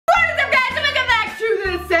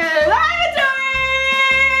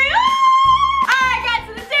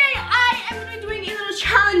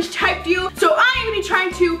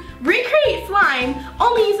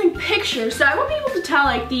picture, so I won't be able to tell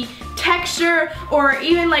like the texture, or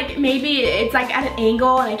even like maybe it's like at an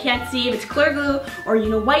angle and I can't see if it's clear glue or, you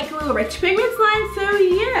know, white glue or rich pigment slime. So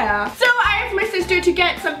yeah, so I asked my sister to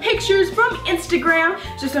get some pictures from Instagram,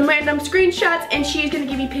 just some random screenshots, and she's gonna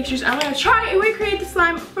give me pictures. I'm gonna try and recreate the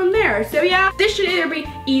slime from there. So yeah, this should either be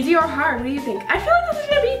easy or hard. What do you think? I feel like this is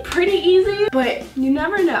gonna be pretty easy, but you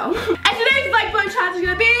never know. And today's like button challenge is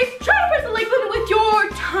gonna be try to press the like button with your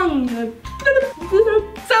tongue.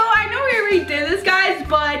 So I know we already did this, guys,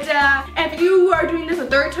 but if you are doing this a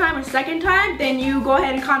third time or second time, then you go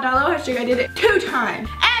ahead and comment down below hashtag I did it 2 times.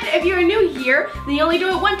 And if you're new here, then you only do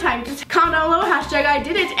it 1 time. Just comment down below hashtag I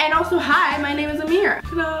did it. And also, hi, my name is Ameerah.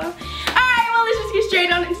 Alright, well, let's just get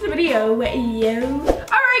straight on into the video. Yo.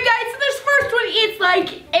 Alright, guys, so this first one is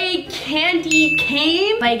like a candy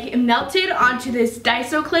cane, like melted onto this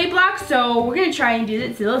Daiso clay block. So we're gonna try and do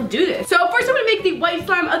this. So let's do this. So first I'm gonna make the white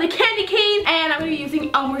slime of the candy cane, and I'm gonna be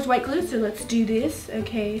using Elmer's white glue. So let's do this.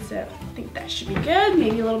 Okay, so I think that should be good.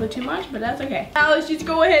 Maybe a little bit too much, but that's okay. Now let's just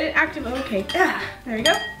go ahead and activate. Okay, there we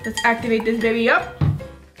go. Let's activate this baby up.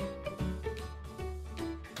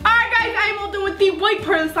 I'm all done with the white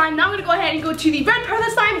part of the slime. Now I'm gonna go ahead and go to the red part of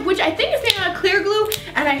the slime, which I think is made out of clear glue,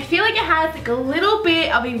 and I feel like it has like a little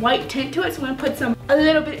bit of a white tint to it. So I'm gonna put a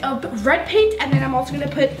little bit of red paint, and then I'm also gonna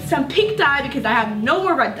put some pink dye because I have no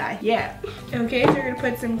more red dye. Yeah. Okay, so we're gonna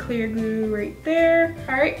put some clear glue right there.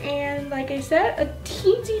 All right, and like I said, a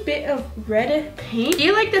teensy bit of red paint. I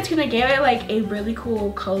feel like that's gonna give it like a really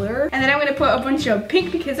cool color. And then I'm gonna put a bunch of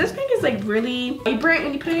pink because this pink is like really vibrant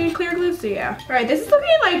when you put it in clear glue. So yeah. All right, this is looking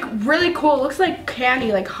like really cool. It looks like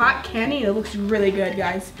candy, like hot candy. It looks really good,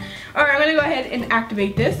 guys. All right, I'm gonna go ahead and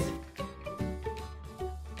activate this.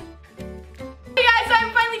 Hey guys, so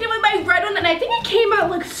I'm finally done with my red one, and I think it came out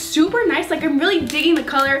like super nice. Like I'm really digging the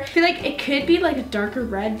color. I feel like it could be like a darker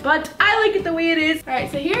red, but I like it the way it is. All right,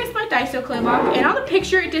 so here's my Daiso clay block, and on the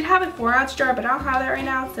picture it did have a 4-ounce jar, but I don't have that right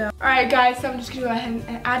now. So all right, guys, so I'm just gonna go ahead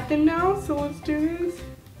and add them now. So let's do this.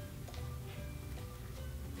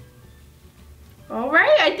 All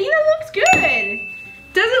right, I think that looks good.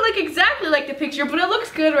 Doesn't look exactly like the picture, but it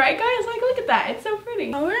looks good, right, guys? Like, look at that. It's so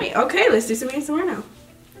pretty. All right, okay, let's do some ASMR now.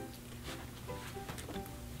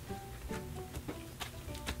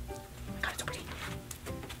 God, it's so pretty.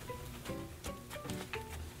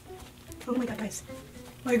 Oh my God, guys. Oh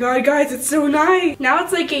my God, guys, it's so nice. Now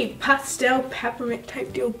it's like a pastel peppermint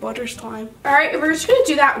type deal butter slime. All right, we're just gonna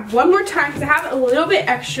do that one more time because I have a little bit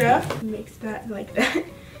extra. Mix that like that.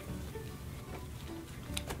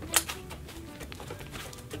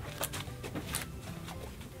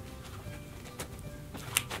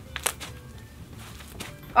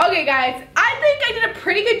 Okay guys, I think I did a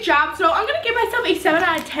pretty good job, so I'm gonna give myself a 7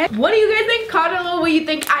 out of 10. What do you guys think? Comment down below what you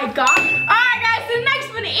think I got. Alright guys, the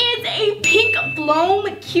next one is a pink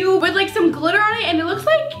foam cube with like some glitter on it, and it looks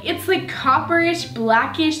like it's like copperish,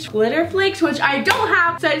 blackish glitter flakes, which I don't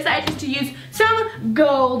have, so I decided just to use some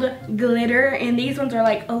gold glitter, and these ones are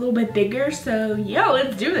like a little bit bigger, so yeah,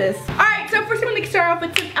 let's do this. Alright, so first I'm gonna start off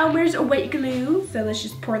with some Elmer's white glue, so let's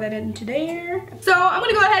just pour that into there. So I'm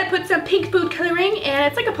gonna go ahead and put some pink food coloring, and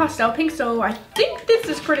it's like a pastel pink, so I think this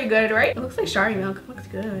is pretty good, right? It looks like strawberry milk. It looks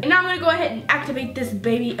good. And now I'm gonna go ahead and activate this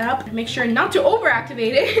baby up. Make sure not to over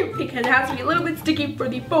activate it because it has to be a little bit sticky for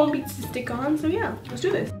the foam beads to stick on. So yeah, let's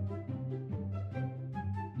do this.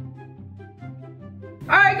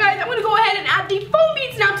 Alright guys, I'm gonna go ahead and add the foam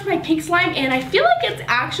beads now to my pink slime, and I feel like it's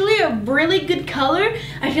actually a really good color.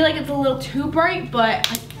 I feel like it's a little too bright, but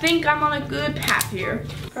I think I'm on a good path here.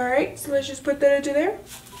 Alright, so let's just put that into there.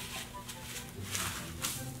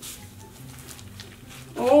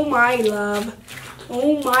 Oh my love.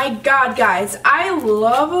 Oh my God, guys. I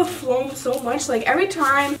love a foam so much. Like every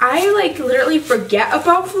time I like literally forget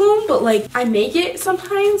about foam, but like I make it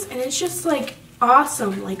sometimes and it's just like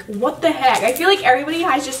awesome. Like what the heck? I feel like everybody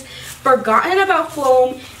has just forgotten about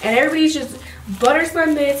foam and everybody's just butter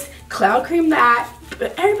slime this, cloud cream that,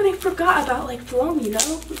 but everybody forgot about like foam, you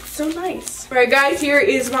know? It's so nice. All right guys, here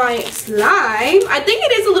is my slime. I think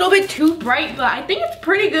it is a little bit too bright, but I think it's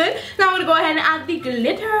pretty good. Now I'm gonna go ahead and add the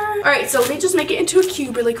glitter. All right, so let me just make it into a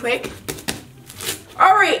cube really quick.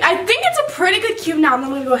 All right, I think it's a pretty good cube now. I'm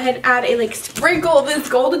gonna go ahead and add a like sprinkle of this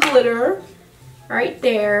gold glitter right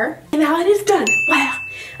there. And now it is done. Wow.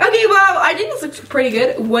 Okay, well, I think this looks pretty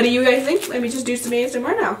good. What do you guys think? Let me just do some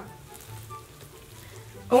ASMR now.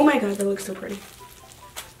 Oh my God, that looks so pretty.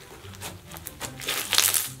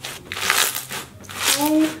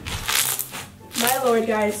 Oh my Lord,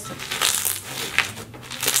 guys.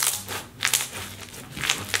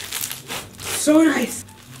 So nice.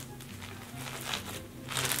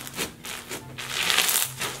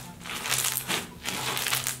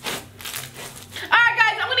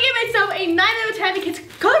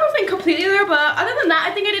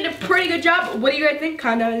 good job. What do you guys think?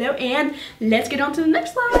 Comment down below, and let's get on to the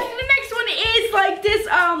next slime. The next one is like this,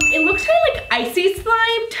 it looks kind of like icy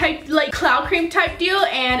slime type, like cloud cream type deal,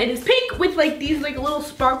 and it is pink with like these like little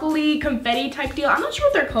sparkly confetti type deal. I'm not sure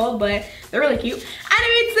what they're called, but they're really cute.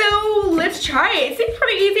 Anyway, so let's try it. It seems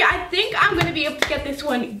pretty easy. I think I'm gonna be able to get this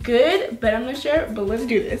one good, but I'm not sure, but let's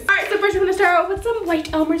do this. All right, so first I'm gonna start off with some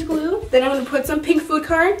white Elmer's glue. Then I'm gonna put some pink food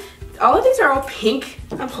coloring. All of these are all pink.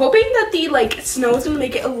 I'm hoping that the like snow is gonna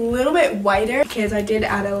make it a little bit whiter because I did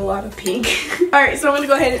add a lot of pink. All right, so I'm gonna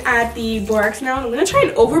go ahead and add the borax now. I'm gonna try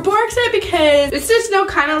and over borax it because this snow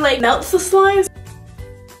kind of like melts the slime.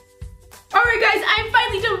 Alright guys, I'm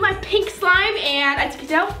finally done with my pink slime, and as you can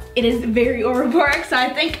tell, it is very over borax, so I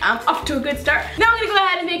think I'm off to a good start. Now I'm gonna go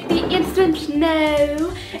ahead and make the instant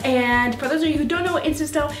snow. And for those of you who don't know what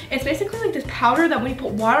instant snow, it's basically like this powder that when you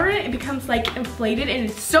put water in it, it becomes like inflated, and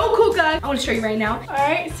it's so cool, guys. I want to show you right now.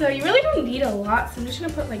 Alright, so you really don't need a lot, so I'm just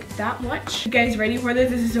gonna put like that much. You guys ready for this?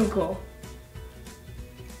 This is so cool.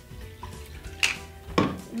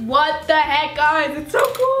 What the heck, guys? It's so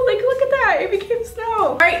cool. Like, look at that. It became snow.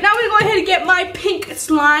 All right, now I'm gonna go ahead and get my pink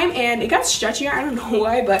slime, and it got stretchier. I don't know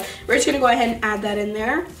why, but we're just gonna go ahead and add that in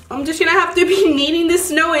there. I'm just gonna have to be kneading this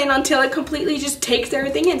snow in until it completely just takes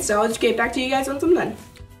everything in. So I'll just get back to you guys once I'm done.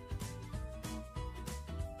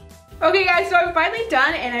 Okay guys, so I'm finally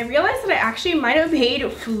done, and I realized that I actually might have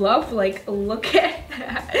made fluff. Like, look at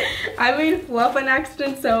that. I made fluff on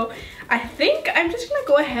accident, so I think I'm just gonna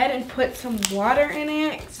go ahead and put some water in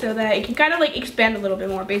it so that it can kind of like expand a little bit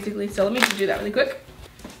more, basically. So let me just do that really quick.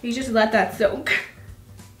 You just let that soak.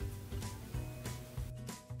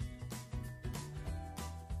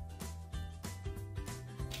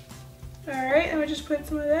 All right, I'm gonna just put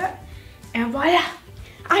some of that, and voila,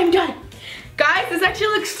 I'm done. Guys, this actually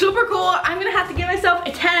looks super cool. I'm gonna have to give myself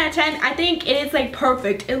a 10 out of 10. I think it is like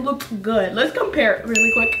perfect. It looks good. Let's compare it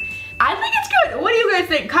really quick. I think it's good. What do you guys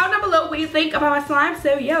think? Comment down below what you think about my slime.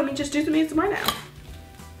 So yeah, let me just do some ASMR now.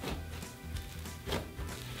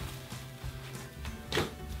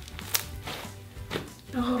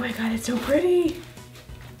 Oh my god, it's so pretty.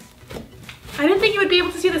 I didn't think you would be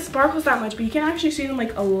able to see the sparkles that much, but you can actually see them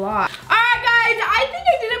like a lot. Alright guys, I think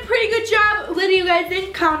I did a pretty good job. What do you guys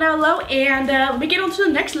think? Comment down below, and let me get on to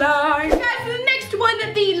the next slime. Guys, the next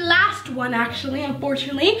one, the last one actually,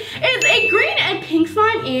 unfortunately, is a green and pink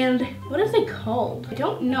slime, and what is it called? I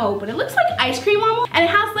don't know, but it looks like ice cream almost, and it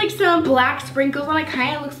has like some black sprinkles on it.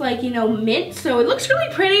 Kind of looks like, you know, mint, so it looks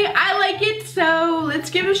really pretty. I like it, so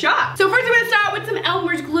let's give it a shot. So first I'm gonna start with some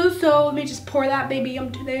Elmer's glue, so let me just pour that baby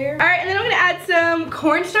onto there. All right, and then I'm gonna add some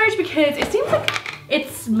cornstarch because it seems like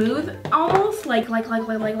it's smooth almost, like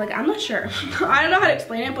I'm not sure. I don't know how to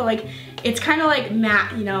explain it, but like it's kind of like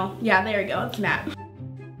matte, you know. Yeah, there we go, it's matte.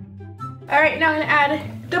 All right, now I'm gonna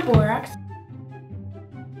add the borax.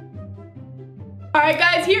 All right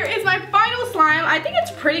guys, here is my final slime. I think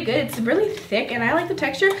it's pretty good. It's really thick and I like the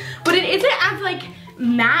texture, but it isn't as like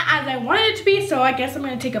matte as I wanted it to be, so I guess I'm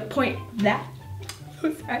gonna take a point that.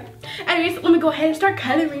 So sad. Anyways, let me go ahead and start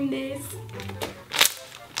coloring this.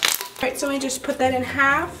 All right, so let me just put that in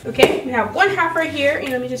half. Okay, we have one half right here, and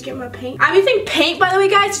let me just get my paint. I'm using paint, by the way,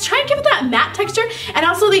 guys, to try and give it that matte texture, and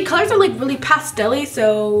also the colors are like really pastel-y,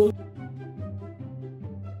 so.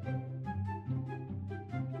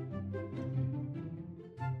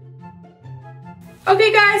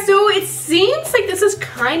 Okay guys, so it seems like this is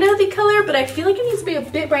kind of the color, but I feel like it needs to be a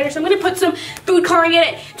bit brighter, so I'm gonna put some food coloring in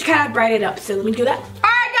it to kind of brighten it up, so let me do that.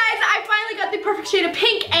 The perfect shade of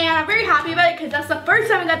pink, and I'm very happy about it because that's the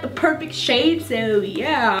first time I got the perfect shade, so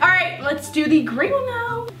yeah. All right, let's do the green one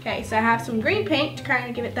now. Okay, so I have some green paint to kind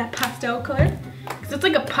of give it that pastel color because it's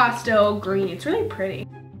like a pastel green. It's really pretty.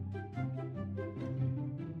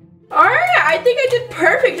 All right, I think I did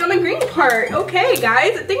perfect on the green part. Okay,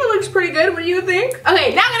 guys, I think it looks pretty good. What do you think?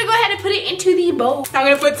 Okay, now I'm gonna go ahead and put it into the bowl. I'm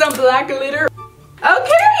gonna put some black glitter.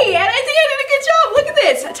 Okay, and I think I did a good job. Look at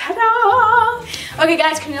this. Ta-da! Okay,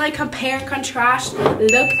 guys, can you like compare and contrast?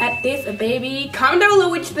 Look at this, baby. Comment down below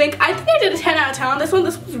what you think. I think I did a 10 out of 10 on this one.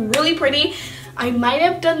 This was really pretty. I might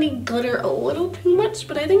have done the glitter a little too much,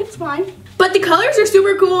 but I think it's fine. But the colors are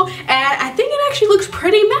super cool, and I think it actually looks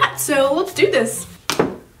pretty matte. So let's do this.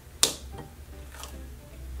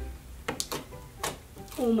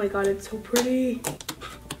 Oh my god, it's so pretty.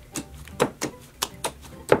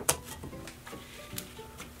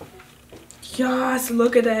 Yes,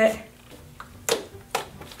 look at that.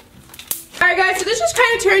 Alright guys, so this just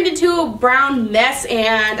kind of turned into a brown mess,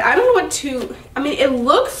 and I don't know what to, I mean, it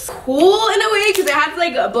looks cool in a way because it has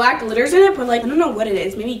like black glitters in it, but like, I don't know what it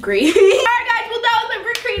is, maybe green. Alright guys, well that was my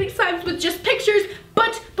recreating slimes with just pictures,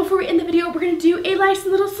 but before we end the video, we're gonna do a nice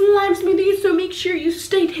little slime smoothie, so make sure you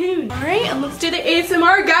stay tuned. All right, and let's do the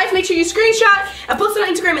ASMR. Guys, make sure you screenshot and post it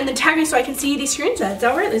on Instagram and then tag me so I can see these screenshots.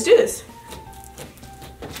 All right, let's do this.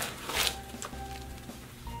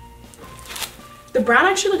 The brown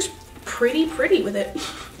actually looks pretty with it.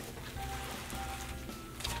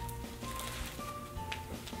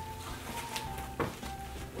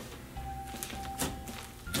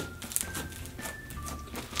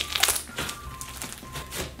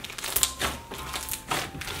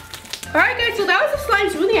 Alright guys, so that was a slime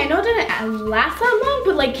smoothie. I know it didn't last that long,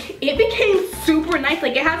 but like it became super nice.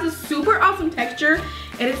 Like it has a super awesome texture.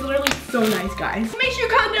 It is literally so nice, guys. Make sure you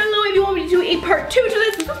comment down below if you want me to do a part 2 to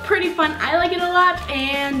this. This is pretty fun. I like it a lot,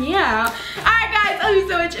 and yeah. Alright guys, I love you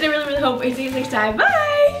so much, and I really hope I see you next time. Bye!